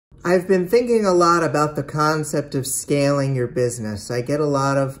I've been thinking a lot about the concept of scaling your business. I get a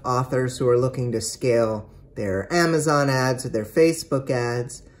lot of authors who are looking to scale their Amazon ads or their Facebook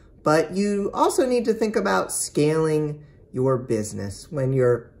ads, but you also need to think about scaling your business. When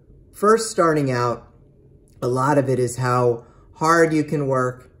you're first starting out, a lot of it is how hard you can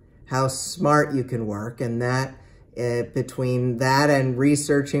work, how smart you can work, and that between that and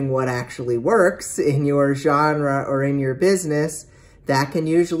researching what actually works in your genre or in your business, that can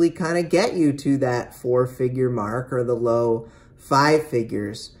usually kind of get you to that 4-figure mark or the low 5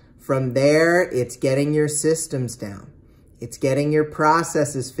 figures. From there, it's getting your systems down. It's getting your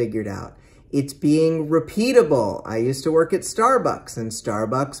processes figured out. It's being repeatable. I used to work at Starbucks, and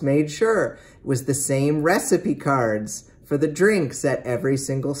Starbucks made sure it was the same recipe cards for the drinks at every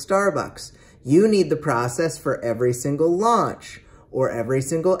single Starbucks. You need the process for every single launch or every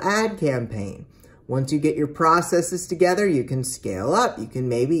single ad campaign. Once you get your processes together, you can scale up. You can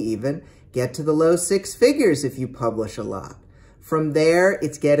maybe even get to the low 6 figures if you publish a lot. From there,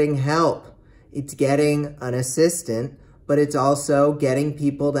 it's getting help. It's getting an assistant, but it's also getting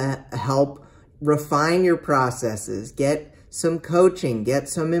people to help refine your processes, get some coaching, get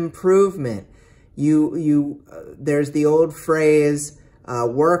some improvement. There's the old phrase,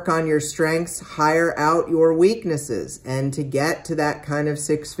 work on your strengths, hire out your weaknesses. And to get to that kind of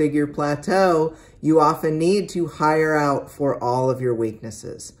 6-figure plateau, you often need to hire out for all of your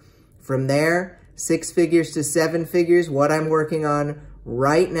weaknesses. From there, 6 figures to 7 figures, what I'm working on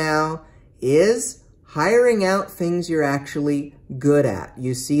right now is hiring out things you're actually good at.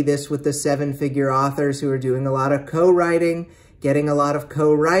 You see this with the 7-figure authors who are doing a lot of co-writing, getting a lot of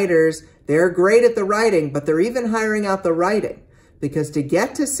co-writers. They're great at the writing, but they're even hiring out the writing. Because to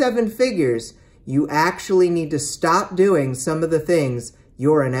get to 7 figures, you actually need to stop doing some of the things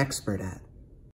you're an expert at.